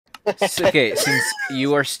Okay, since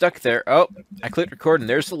you are stuck there. Oh, I clicked record and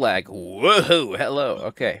there's the lag. Whoa, hello.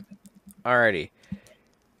 Okay. Alrighty.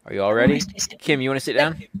 Are you all ready? Kim, you want to sit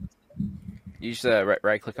down? You just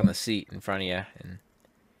right click on the seat in front of you and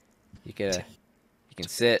you can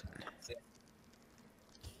sit.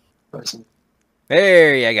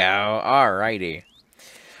 There you go. Alrighty.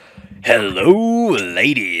 Hello,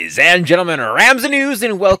 ladies and gentlemen, Rams and News,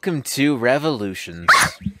 and welcome to Revolutions.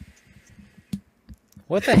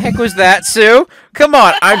 What the heck was that, Sue? Come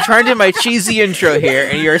on, I'm trying to do my cheesy intro here,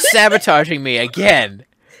 and you're sabotaging me again.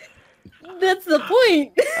 That's the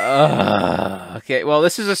point. Okay, well,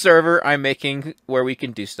 this is a server I'm making where we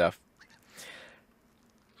can do stuff.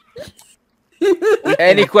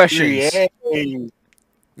 Any questions?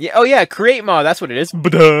 Yeah. Oh, yeah, create mod, that's what it is.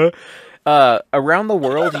 Around the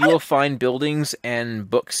world, you will find buildings and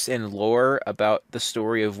books and lore about the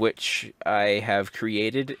story of which I have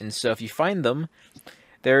created, and so if you find them,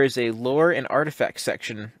 there is a lore and artifact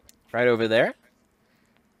section right over there,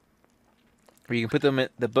 where you can put them in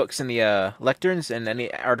the books in the lecterns and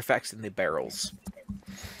any artifacts in the barrels.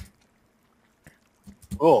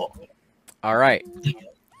 Cool. All right.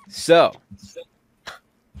 So,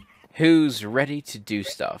 who's ready to do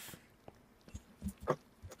stuff?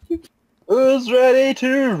 Who's ready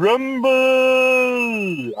to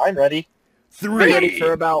rumble? I'm ready. I'm ready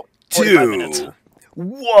for about 45 minutes. 2,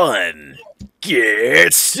 1,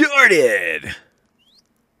 get started!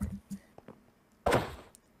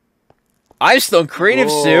 I'm still creative,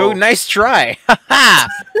 Whoa. Sue. Nice try. Ha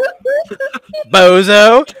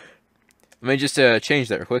Bozo. Let me just change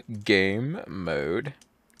that real quick. Game mode.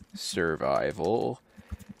 Survival.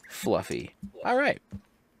 Fluffy. Alright.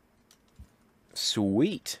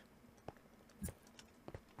 Sweet.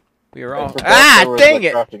 We are all... Ah, dang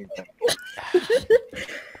it!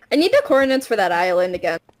 I need the coordinates for that island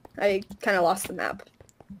again. I kind of lost the map.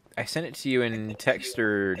 I sent it to you in text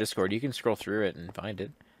or Discord. You can scroll through it and find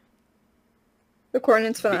it. The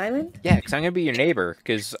coordinates for the island? Yeah, because I'm going to be your neighbor,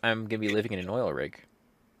 because I'm going to be living in an oil rig.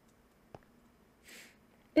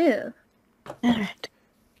 Yeah. Alright.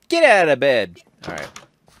 Get out of bed! Alright.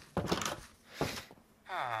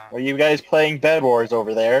 Are you guys playing Bed Wars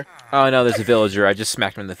over there? Oh no, there's a villager. I just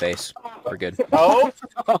smacked him in the face. We're good. Oh?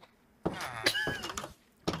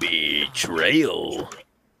 Betrayal.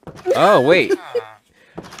 Oh, wait.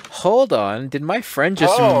 Hold on. Did my friend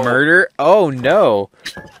just Oh. murder? Oh no.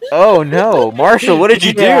 Oh no. Marshall, what did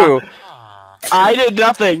you do? I did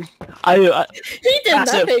nothing. He did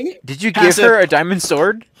Passive. nothing. Did you give Passive. her a diamond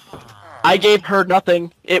sword? I gave her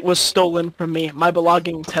nothing. It was stolen from me. My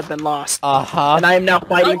belongings have been lost. Uh-huh. And I am now I'll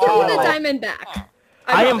fighting give for you my the life. diamond back.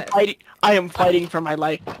 I am promise. fighting. I am fighting for my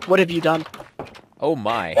life. What have you done? Oh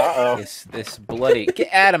my. Uh-oh. This bloody...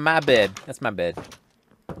 Get out of my bed. That's my bed.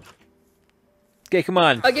 Okay, come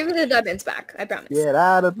on. I'll give you the diamonds back. I promise. Get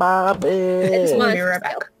out of my It's bed. mine. Be right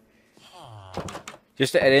back.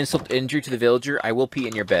 Just to add insult to injury to the villager, I will pee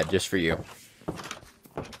in your bed just for you.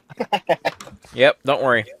 Yep, don't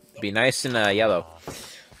worry. Be nice and yellow.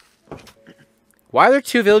 Why are there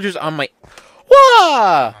 2 villagers on my...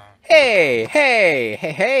 Whoa! Hey, hey,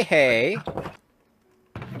 hey, hey, hey.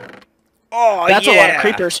 Oh, That's yeah! a lot of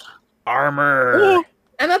creepers. Armor.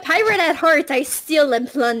 I'm a pirate at heart. I steal and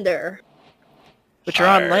plunder. But you're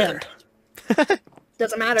on land.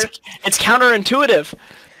 Doesn't matter. It's counterintuitive.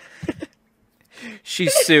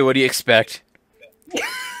 She's Sue, what do you expect?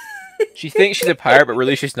 She thinks she's a pirate, but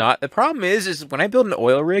really she's not. The problem is when I build an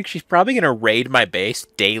oil rig, she's probably gonna raid my base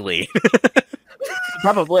daily.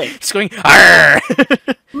 Probably. Just going, arr!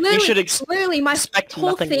 Literally, should literally, my Expect whole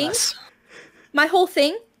nothing thing. less. My whole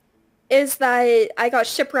thing is that I got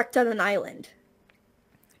shipwrecked on an island.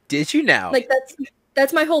 Did you now? Like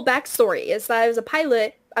that's my whole backstory. Is that I was a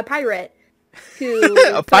pirate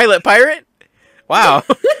who A pilot pirate? Wow,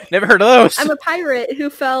 never heard of those. I'm a pirate who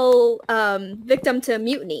fell victim to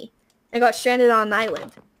mutiny and got stranded on an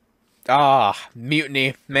island. Ah,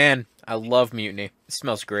 mutiny. Man, I love mutiny. It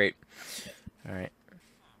smells great. Alright.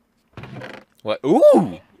 What?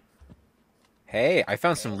 Ooh! Hey, I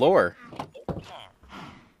found some lore.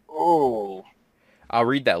 Oh. I'll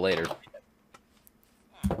read that later.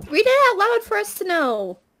 Read it out loud for us to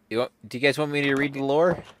know. Do you guys want me to read the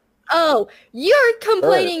lore? Oh, you're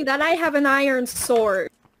complaining that I have an iron sword.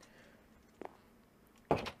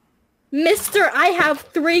 Mister, I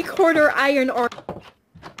have 3/4 iron armor.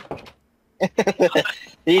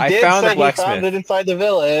 He I did found the say he blacksmith. found it inside the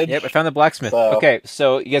village. Yep, I found the blacksmith. So- Okay,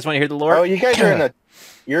 so you guys want to hear the lore? Oh, you guys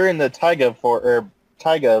are in the Taiga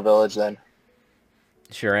village then.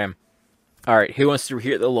 Sure am. Alright, who wants to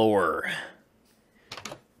hear the lore?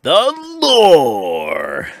 The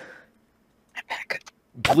lore! I'm back.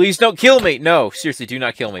 Please don't kill me. No, seriously, do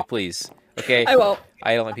not kill me, please. Okay? I won't.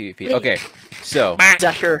 I don't like PvP. Okay, so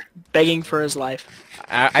Decker begging for his life.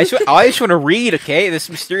 I just want to read, okay? This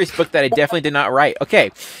mysterious book that I definitely did not write.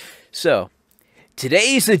 Okay, so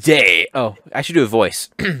today's the day. Oh, I should do a voice.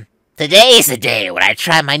 Today is the day when I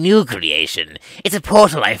try my new creation. It's a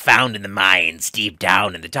portal I found in the mines, deep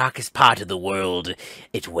down in the darkest part of the world.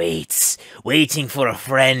 It waits, waiting for a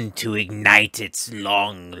friend to ignite its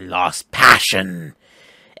long-lost passion.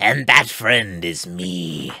 And that friend is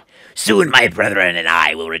me. Soon my brethren and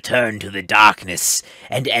I will return to the darkness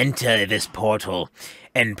and enter this portal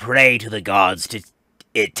and pray to the gods to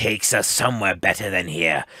it takes us somewhere better than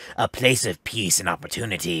here. A place of peace and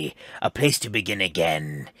opportunity. A place to begin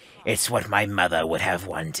again. It's what my mother would have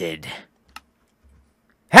wanted.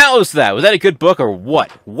 How's that? Was that a good book or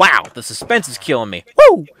what? Wow, the suspense is killing me.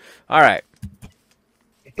 Woo! Alright.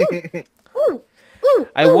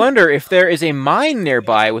 I wonder if there is a mine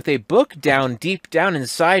nearby with a book deep down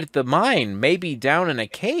inside the mine. Maybe down in a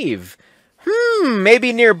cave.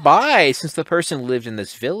 Maybe nearby, since the person lived in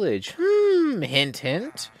this village. Hint,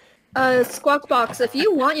 hint. Squawk Box, if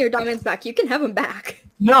you want your diamonds back, you can have them back.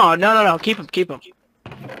 No. Keep them.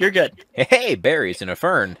 You're good. Hey, berries and a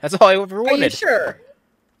fern. That's all I ever Are you wanted. sure?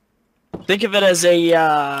 Think of it as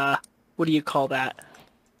a, what do you call that?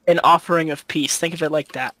 An offering of peace. Think of it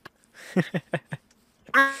like that.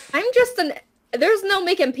 I'm just an... There's no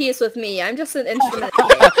making peace with me. I'm just an instrument.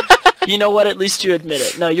 You know what? At least you admit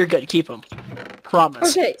it. No, you're good. Keep them.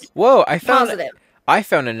 Promise. Okay. Whoa, I Positive.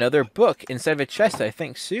 found another book inside of a chest I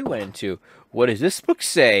think Sue went into. What does this book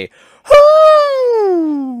say?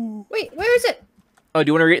 Wait, where is it? Oh, do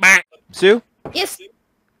you want to read it? Sue? Yes.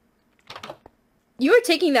 You are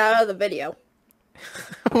taking that out of the video.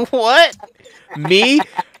 What? Me?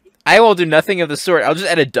 I will do nothing of the sort. I'll just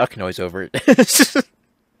add a duck noise over it.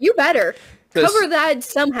 You better. So Cover that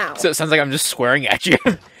somehow. So it sounds like I'm just swearing at you.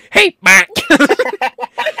 Hey, Matt!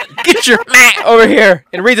 Get your Matt over here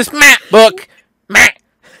and read this Matt book! Matt!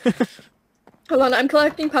 Hold on, I'm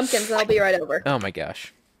collecting pumpkins and I'll be right over. Oh my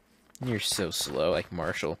gosh. You're so slow, like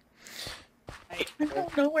Marshall. I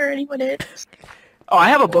don't know where anyone is. Oh, I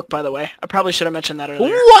have a book, by the way. I probably should have mentioned that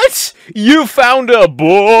earlier. What? You found a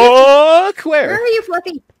book? Where Where? are you,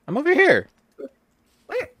 Fluffy? I'm over here.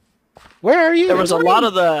 Where? Where are you? There was a lot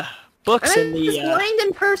of the books in I'm the... as blind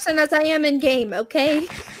in person as I am in game, okay?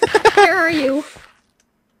 Where are you?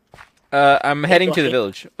 I'm heading to the Fluffy.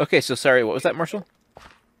 village. Okay, so sorry, what was that, Marshall?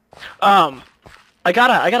 I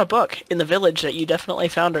got a book in the village that you definitely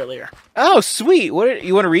found earlier. Oh, sweet. You want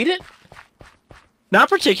to read it? Not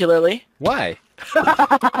particularly. Why?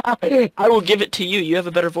 I will give it to you. You have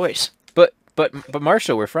a better voice. But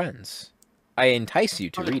Marshall, we're friends. I entice you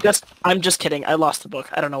to read it. I'm just kidding. I lost the book.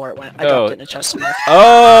 I don't know where it went. I dropped it in a chest somewhere.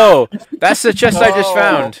 Oh, that's the chest I just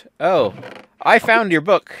found. Oh, I found your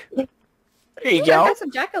book. There you Ooh, I go. got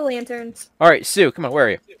some jack-o'-lanterns. All right, Sue, come on. Where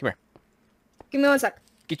are you? Come here. Give me 1 sec.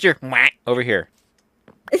 Get your over here.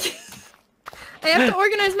 I have to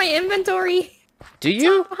organize my inventory. Do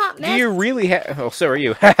you? It's a hot Do mess. you really have? Oh, so are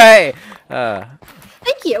you. Hey.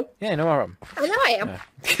 Thank you. Yeah, no problem. I know I am.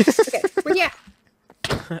 Okay, where you at?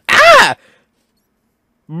 Ah!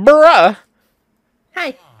 Bruh!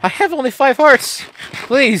 Hi. I have only 5 hearts.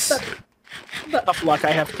 Please. Tough luck.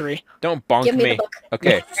 I have 3. Don't bonk Give me the me. book.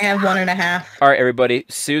 Okay. I have 1.5. All right, everybody.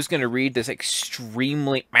 Sue's going to read this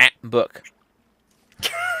extremely book.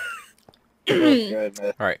 Goodness.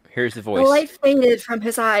 All right, here's the The voice. light faded from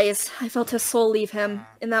his eyes. I felt his soul leave him.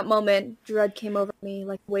 In that moment, dread came over me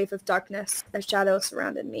like a wave of darkness. A shadow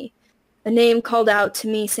surrounded me. A name called out to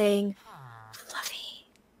me saying, Fluffy.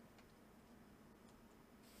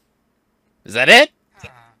 Is that it?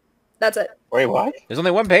 That's it. Wait, what? There's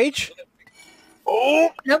only 1 page? Oh!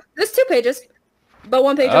 Nope, there's 2 pages. But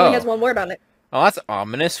 1 page Oh. only has 1 word on it. Oh, that's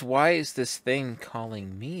ominous. Why is this thing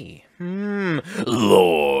calling me?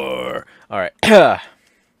 Lore. All right.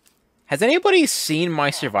 Has anybody seen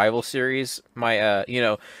my survival series? My,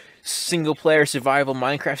 single-player survival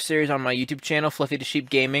Minecraft series on my YouTube channel, FluffyDaSheep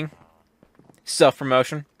Gaming?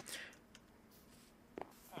 Self-promotion.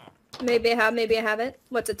 Maybe I have, maybe I haven't.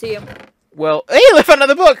 What's it to you? Well, hey, I found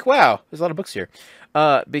another book! Wow, there's a lot of books here.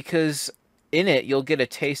 Because in it, you'll get a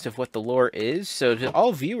taste of what the lore is. So to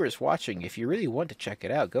all viewers watching, if you really want to check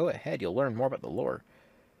it out, go ahead. You'll learn more about the lore.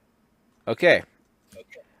 Okay.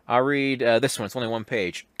 I'll read this one. It's only 1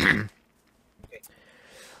 page.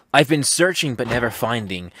 I've been searching but never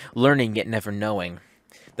finding, learning yet never knowing.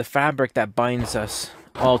 The fabric that binds us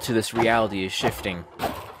all to this reality is shifting.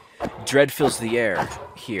 Dread fills the air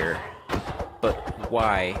here. But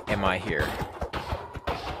why am I here?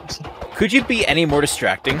 Could you be any more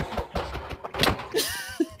distracting?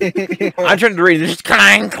 I'm trying to read this. Just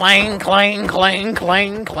clang, clang, clang, clang,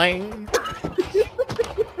 clang, clang.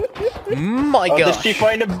 My Oh, gosh. did she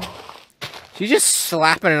find a She's just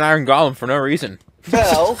slapping an iron golem for no reason.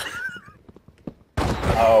 bell?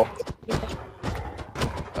 Oh.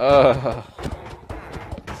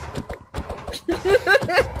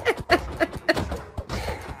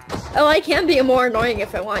 Oh, I can be more annoying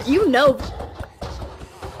if I want. You know.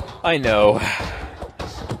 I know.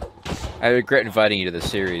 I regret inviting you to this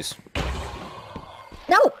series.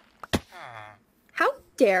 No. How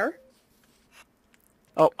dare?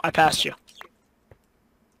 Oh, I passed you.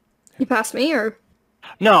 You passed me, or?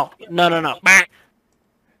 No.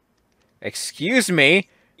 Excuse me?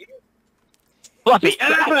 Fluffy.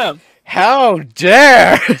 How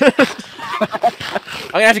dare!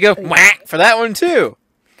 I'm gonna have to go whack for that one too.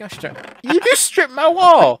 Gosh darn! You just stripped my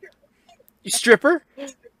wall. You stripper.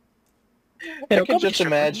 I can just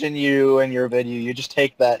imagine you and your video. You just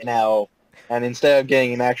take that now, and instead of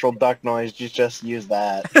getting an actual duck noise, you just use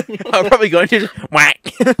that. I'm probably going to just whack.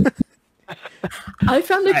 I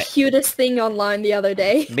found the cutest thing online the other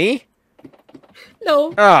day. Me?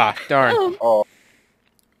 No. Ah, darn. Oh.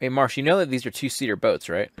 Hey, Marsh, you know that these are two-seater boats,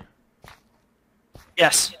 right?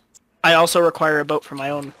 Yes. I also require a boat for my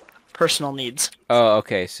own personal needs. Oh,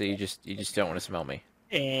 okay. So you just don't want to smell me.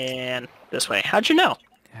 And this way. How'd you know?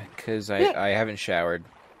 Because I haven't showered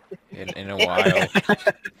in a while.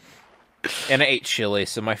 And I ate chili,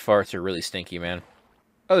 so my farts are really stinky, man.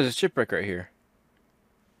 Oh, there's a shipwreck right here.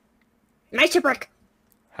 My shipwreck.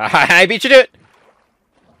 I beat you to it!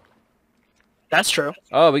 That's true.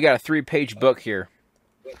 Oh, we got a 3-page book here.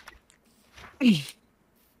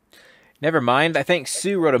 Never mind, I think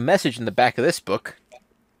Sue wrote a message in the back of this book.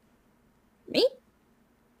 Me?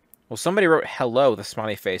 Well, somebody wrote hello with a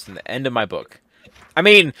smiley face in the end of my book. I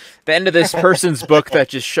mean, the end of this person's book that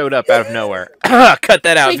just showed up out of nowhere. Cut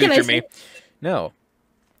that out, Wait, future me. No.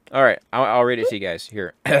 Alright, I'll read it to you guys.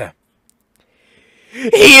 Here.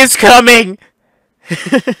 He is coming!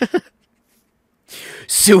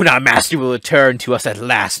 Soon our master will return to us at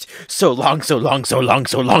last. So long, so long, so long,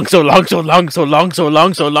 so long, so long, so long, so long, so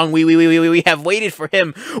long, so long. We have waited for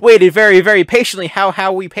him. Waited very, very patiently.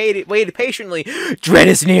 How we waited patiently. Dread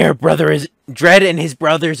is near, Dread and his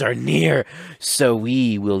brothers are near. So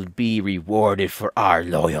we will be rewarded for our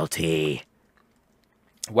loyalty.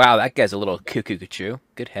 Wow, that guy's a little cuckoo.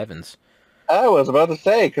 Good heavens. I was about to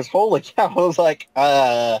say, because holy cow, I was like,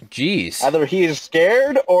 Jeez. either he's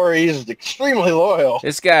scared or he's extremely loyal.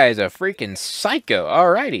 This guy is a freaking psycho.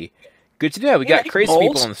 Alrighty. Good to know. We got crazy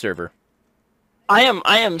people on the server. I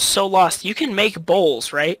am so lost. You can make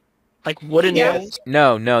bowls, right? Like wooden bowls?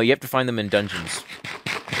 No, you have to find them in dungeons.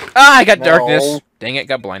 Ah, I got darkness. Dang it,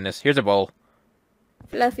 got blindness. Here's a bowl.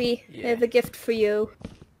 Fluffy, I have a gift for you.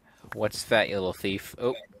 What's that, you little thief?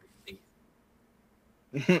 Oh.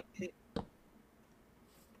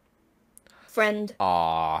 Friend.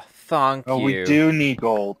 Aw, thank you. Oh, we do need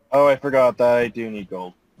gold. Oh, I forgot that I do need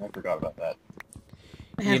gold. I forgot about that.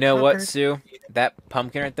 You know what, Sue? That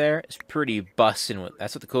pumpkin right there is pretty bussin'.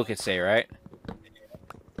 That's what the cool kids say, right?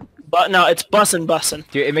 But no, it's bussin'.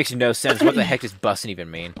 Dude, it makes no sense. What the heck does bussin'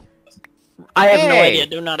 even mean? I have no idea.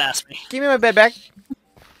 Do not ask me. Give me my bed back.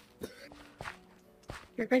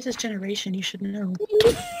 Your guys' generation, you should know.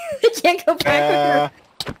 I can't go back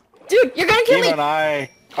with her. Dude, you're gonna kill me!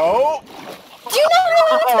 Oh! Do you know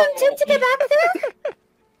how long it's gonna take to get back with her?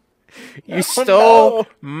 You stole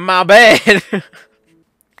my bed.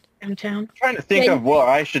 Downtown. I'm trying to think of what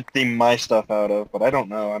I should theme my stuff out of, but I don't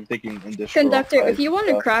know. I'm thinking industrial. Conductor, if you want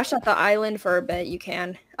to crash at the island for a bit, you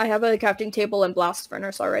can. I have a crafting table and blast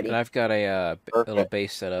furnace already. And I've got a little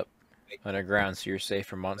base set up underground, so you're safe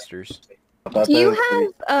from monsters. Do you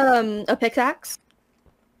have a pickaxe?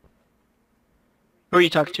 Who are you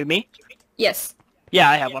talking to? Me? Yes. Yeah,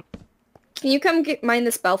 I have one. Can you come mine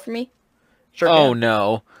this bell for me? Sure. Oh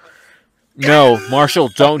no. No, Marshall,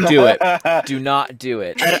 don't do it. Do not do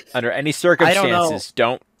it. Under any circumstances,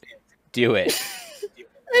 don't do it.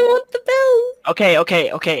 I want the bell.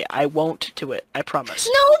 Okay. I won't do it. I promise.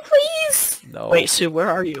 No, please. No. Wait, Sue, where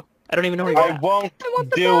are you? I don't even know where you're I at. won't want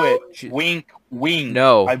the do bell. it. Wink, wink.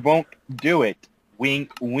 No. I won't do it.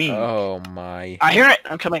 Wink, wink. Oh my. I hear it.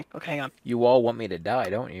 I'm coming. Okay, hang on. You all want me to die,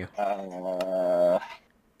 don't you? I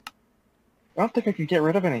don't think I can get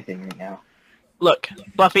rid of anything right now. Look,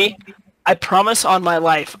 Fluffy, I promise on my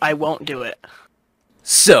life I won't do it.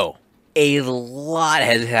 So, a lot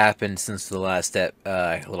has happened since the last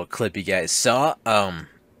little clip you guys saw.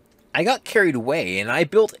 I got carried away and I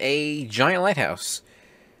built a giant lighthouse.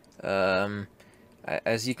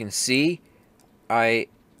 As you can see, I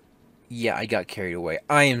Yeah, I got carried away.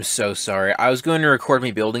 I am so sorry. I was going to record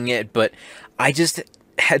me building it, but I just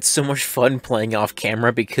had so much fun playing off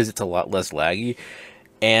camera because it's a lot less laggy.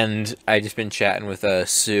 And I just been chatting with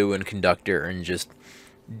Sue and Conductor and just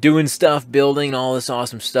doing stuff, building all this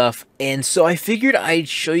awesome stuff. And so I figured I'd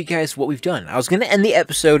show you guys what we've done. I was going to end the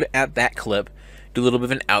episode at that clip, do a little bit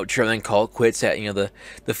of an outro, and then call it quits at, you know,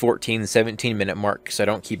 the 14, 17 minute mark, so I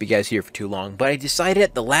don't keep you guys here for too long. But I decided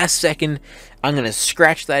at the last second, I'm going to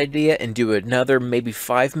scratch that idea and do another maybe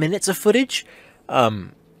 5 minutes of footage.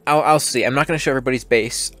 I'll see. I'm not going to show everybody's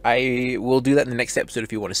base. I will do that in the next episode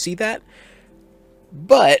if you want to see that.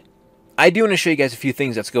 But I do want to show you guys a few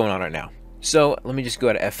things that's going on right now. So let me just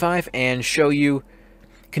go to F5 and show you.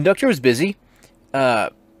 Conductor was busy.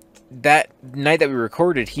 That night that we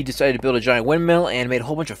recorded, he decided to build a giant windmill and made a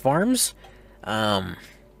whole bunch of farms.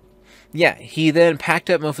 Yeah, he then packed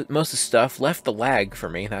up most of the stuff, left the lag for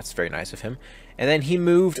me. That's very nice of him. And then he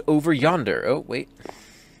moved over yonder. Oh, wait.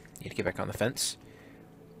 Need to get back on the fence.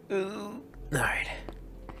 Alright.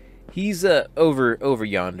 He's over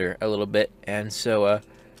yonder a little bit, and so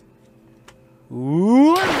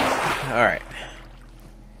alright.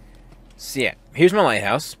 So yeah, here's my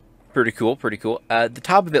lighthouse. Pretty cool, pretty cool. The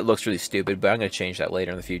top of it looks really stupid, but I'm gonna change that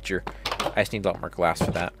later in the future. I just need a lot more glass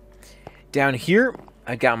for that. Down here,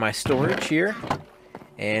 I got my storage here,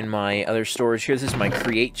 and my other storage here. This is my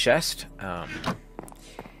create chest.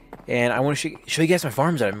 And I want to show you guys my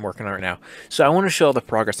farms that I'm working on right now. So I want to show all the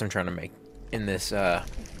progress I'm trying to make in this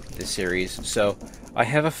this series. So I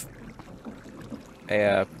have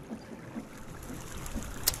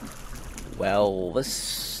well, this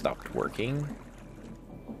stopped working.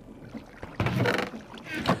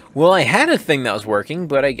 Well, I had a thing that was working,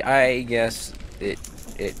 but I guess it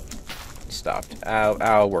stopped.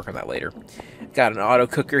 I'll work on that later. Got an auto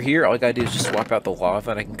cooker here. All I gotta do is just swap out the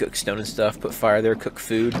lava, and I can cook stone and stuff. Put fire there, cook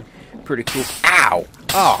food. Pretty cool. Ow!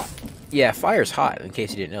 Oh, yeah, fire's hot. In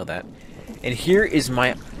case you didn't know that. And here is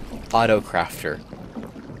my auto crafter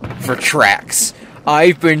for tracks.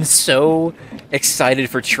 I've been so excited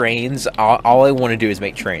for trains. All I want to do is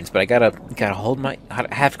make trains, but I gotta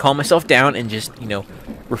have to calm myself down and just, you know,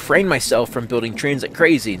 refrain myself from building trains like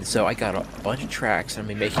crazy. And so I got a bunch of tracks, and I'll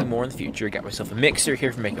be making more in the future. Got myself a mixer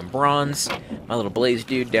here for making bronze. My little blaze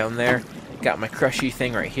dude down there. Got my crushy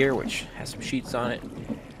thing right here, which has some sheets on it.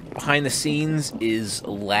 Behind the scenes is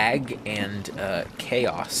lag and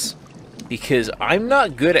chaos, because I'm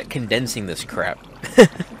not good at condensing this crap.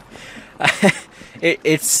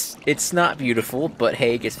 It's not beautiful, but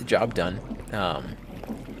hey, it gets the job done.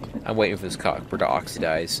 I'm waiting for this copper to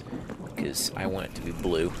oxidize, because I want it to be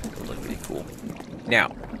blue. It'll look really cool.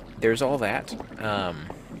 Now, there's all that.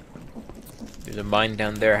 There's a mine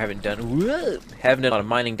down there I haven't done. Whoa, haven't done a lot of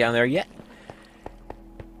mining down there yet.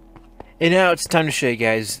 And now it's time to show you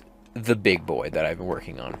guys the big boy that I've been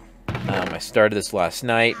working on. I started this last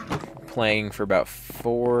night, playing for about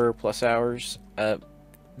 4+ hours.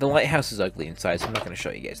 The lighthouse is ugly inside, so I'm not going to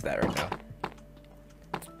show you guys that right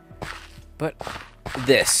now. But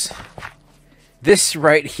this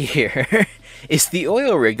right here is the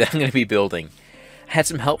oil rig that I'm going to be building. I had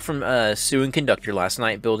some help from Sue and Conductor last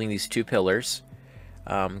night building these 2 pillars.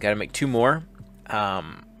 Got to make 2 more.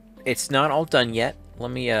 It's not all done yet.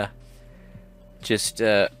 Let me just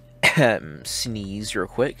sneeze real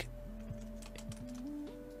quick.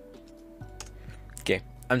 Okay,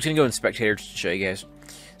 I'm just going to go in Spectator just to show you guys.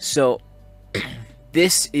 So,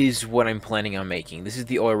 this is what I'm planning on making. This is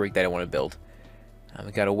the oil rig that I want to build.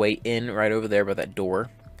 We got a way in right over there by that door.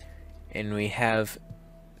 And we have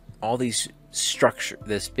all these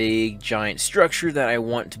this big giant structure that I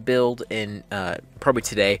want to build, and probably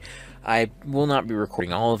today. I will not be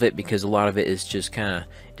recording all of it because a lot of it is just kind of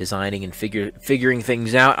designing and figuring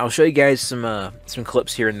things out. I'll show you guys some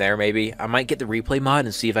clips here and there maybe. I might get the replay mod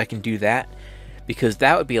and see if I can do that, because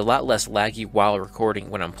that would be a lot less laggy while recording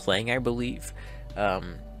when I'm playing, I believe.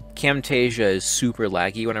 Camtasia is super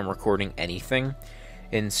laggy when I'm recording anything,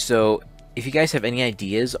 and so if you guys have any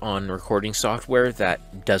ideas on recording software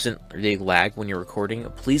that doesn't really lag when you're recording,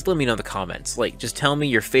 please let me know in the comments. Like, just tell me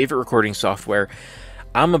your favorite recording software.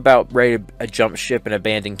 I'm about ready to jump ship and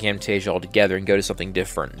abandon Camtasia altogether and go to something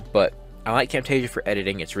different, but I like Camtasia for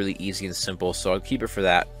editing. It's really easy and simple, so I'll keep it for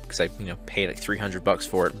that, because I paid like $300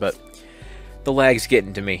 for it, but the lag's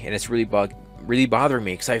getting to me, and it's really bothering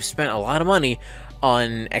me, because I've spent a lot of money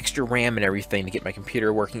on extra RAM and everything to get my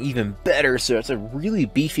computer working even better, so it's a really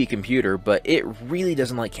beefy computer, but it really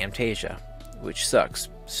doesn't like Camtasia, which sucks.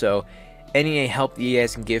 So any help that you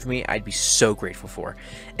guys can give me, I'd be so grateful for.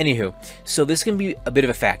 Anywho, so this is going to be a bit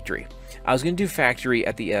of a factory. I was going to do factory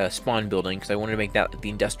at the spawn building, because I wanted to make that the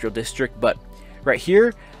industrial district, but right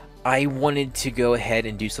here, I wanted to go ahead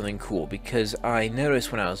and do something cool because I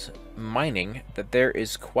noticed when I was mining that there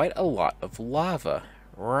is quite a lot of lava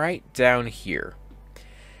right down here.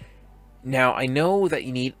 Now, I know that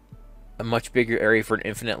you need a much bigger area for an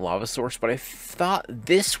infinite lava source, but I thought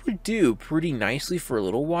this would do pretty nicely for a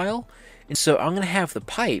little while. And so I'm going to have the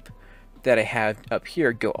pipe that I have up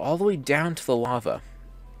here go all the way down to the lava.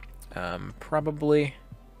 Probably...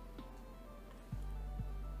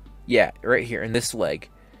 yeah, right here in this leg.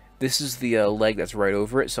 This is the leg that's right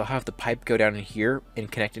over it, so I'll have the pipe go down in here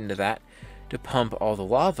and connect into that to pump all the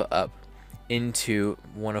lava up into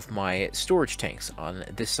one of my storage tanks on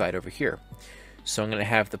this side over here. So I'm going to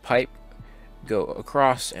have the pipe go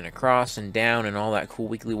across and down and all that cool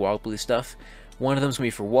wiggly wobbly stuff. One of them's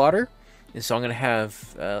going to be for water, and so I'm going to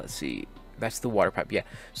have, let's see, that's the water pipe, yeah.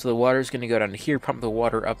 So the water is going to go down to here, pump the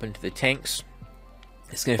water up into the tanks.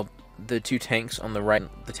 It's going to the two tanks on the right,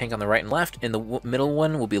 the tank on the right and left, and the middle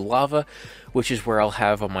one will be lava, which is where I'll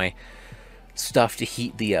have all my stuff to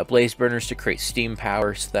heat the blaze burners to create steam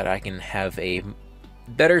power so that I can have a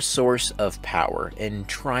better source of power and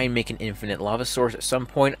try and make an infinite lava source at some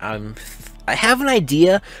point. I have an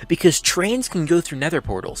idea because trains can go through nether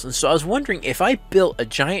portals, and so I was wondering if I built a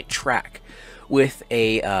giant track with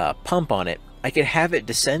a pump on it, I could have it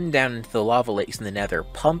descend down into the lava lakes in the nether,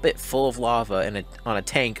 pump it full of lava on a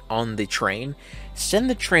tank on the train,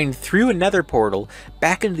 send the train through a nether portal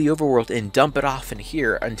back into the overworld, and dump it off in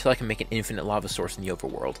here until I can make an infinite lava source in the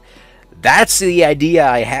overworld. That's the idea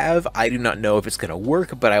I have. I do not know if it's going to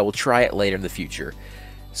work, but I will try it later in the future.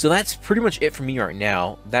 So that's pretty much it for me right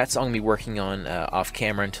now. That's all I'm going to be working on off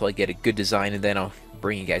camera until I get a good design, and then I'll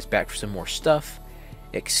bring you guys back for some more stuff.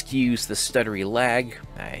 Excuse the stuttery lag.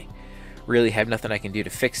 I really have nothing I can do to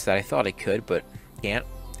fix that. I thought I could, but can't.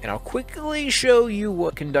 And I'll quickly show you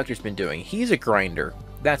what Conductor's been doing. He's a grinder.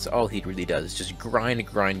 That's all he really does, is just grind,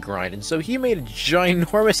 grind, grind. And so he made a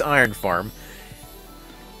ginormous iron farm,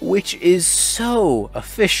 which is so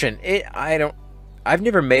efficient. I've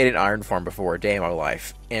never made an iron farm before a day in my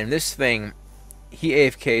life. And this thing, he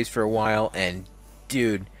AFKs for a while, and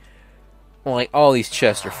dude, like, all these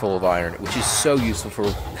chests are full of iron, which is so useful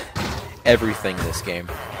for everything in this game.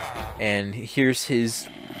 And here's his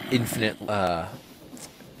infinite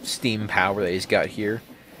steam power that he's got here.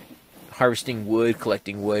 Harvesting wood,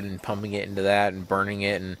 collecting wood, and pumping it into that, and burning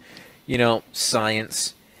it, and, you know,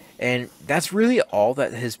 science. And that's really all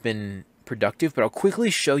that has been productive, but I'll quickly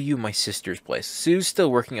show you my sister's place. Sue's still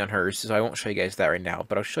working on hers, so I won't show you guys that right now,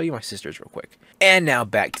 but I'll show you my sister's real quick. And now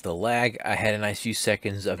back to the lag. I had a nice few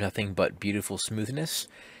seconds of nothing but beautiful smoothness,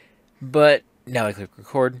 but now I click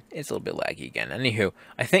record, it's a little bit laggy again. Anywho,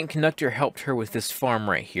 I think Conductor helped her with this farm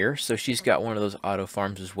right here, so she's got one of those auto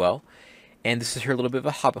farms as well. And this is her little bit of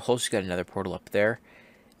a hobbit hole. She's got another portal up there.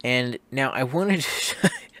 And now I wanted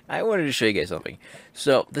to show you guys something.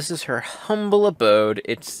 So this is her humble abode.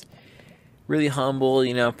 It's really humble,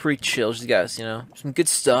 you know, pretty chill. She's got, you know, some good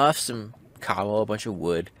stuff, some cobble, a bunch of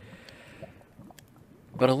wood.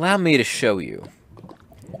 But allow me to show you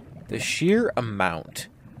the sheer amount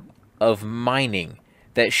of mining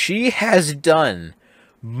that she has done.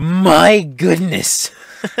 My goodness.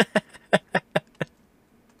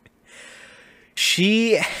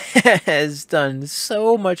 She has done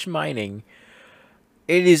so much mining.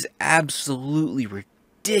 It is absolutely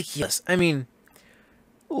ridiculous. I mean,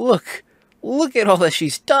 look at all that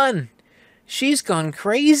she's done. She's gone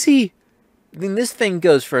crazy. I mean, this thing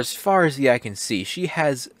goes for as far as the eye can see. She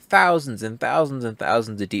has thousands and thousands and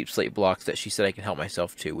thousands of deep slate blocks that she said I can help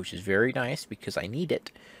myself to, which is very nice because I need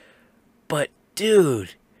it. But,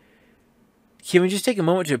 dude, can we just take a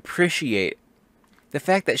moment to appreciate the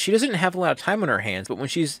fact that she doesn't have a lot of time on her hands, but when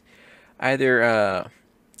she's either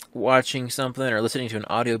watching something or listening to an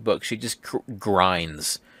audiobook, she just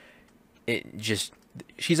grinds.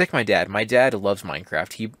 She's like my dad. My dad loves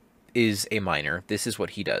Minecraft. He is a miner. This is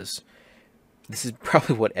what he does. This is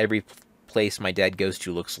probably what every place my dad goes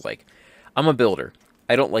to looks like. I'm a builder.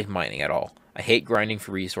 I don't like mining at all. I hate grinding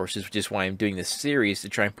for resources, which is why I'm doing this series to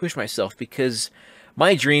try and push myself, because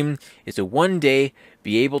my dream is to one day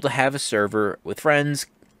be able to have a server with friends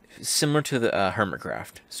similar to the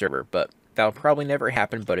Hermitcraft server, but that'll probably never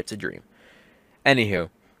happen, but it's a dream. Anywho,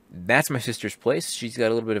 that's my sister's place. She's got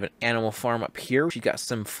a little bit of an animal farm up here. She's got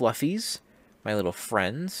some fluffies, my little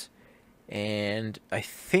friends, and I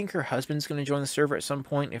think her husband's going to join the server at some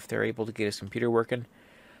point if they're able to get his computer working.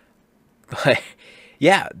 But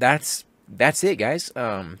yeah, that's it, guys.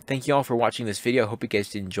 Thank you all for watching this video. I hope you guys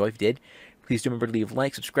did enjoy. If you did, please remember to leave a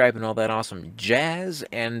like, subscribe, and all that awesome jazz.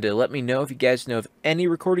 And let me know if you guys know of any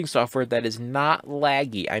recording software that is not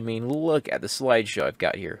laggy. I mean, look at the slideshow I've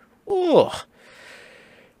got here. Ugh.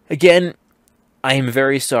 Again, I am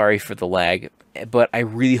very sorry for the lag, but I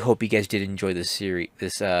really hope you guys did enjoy this series.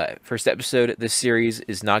 This first episode. This series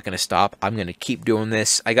is not going to stop. I'm going to keep doing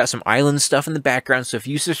this. I got some island stuff in the background, so if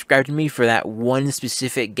you subscribe to me for that one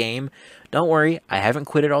specific game, don't worry, I haven't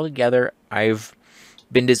quit it altogether. I've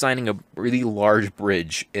been designing a really large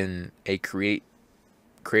bridge in a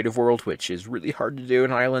creative world, which is really hard to do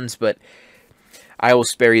in islands, but I will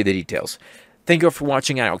spare you the details. Thank you all for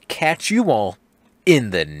watching, and I'll catch you all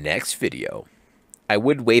in the next video. I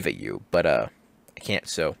would wave at you, but I can't,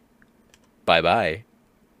 so bye-bye.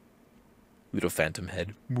 Little phantom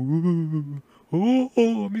head. Whoa.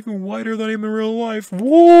 Oh, I'm even wider than I am in real life.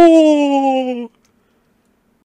 Whoa!